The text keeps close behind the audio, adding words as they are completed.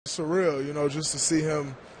Surreal, just to see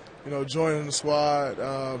him, joining the squad,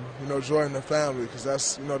 joining the family, because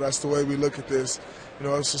that's the way we look at this.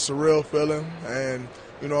 It's a surreal feeling, and,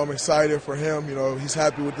 I'm excited for him. He's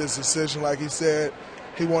happy with this decision. Like he said,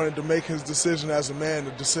 he wanted to make his decision as a man,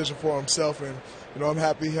 the decision for himself, and, I'm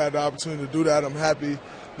happy he had the opportunity to do that. I'm happy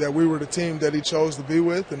that we were the team that he chose to be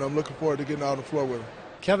with, and I'm looking forward to getting out on the floor with him.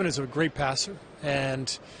 Kevin is a great passer,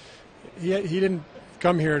 and he didn't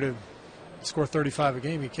come here to score 35 a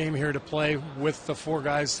game. He came here to play with the 4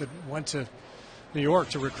 guys that went to New York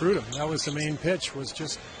to recruit him. That was the main pitch, was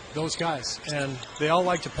just those guys. And they all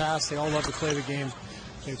like to pass. They all love to play the game.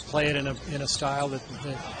 They play it in a style that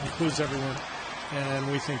includes everyone.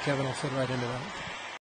 And we think Kevin will fit right into that.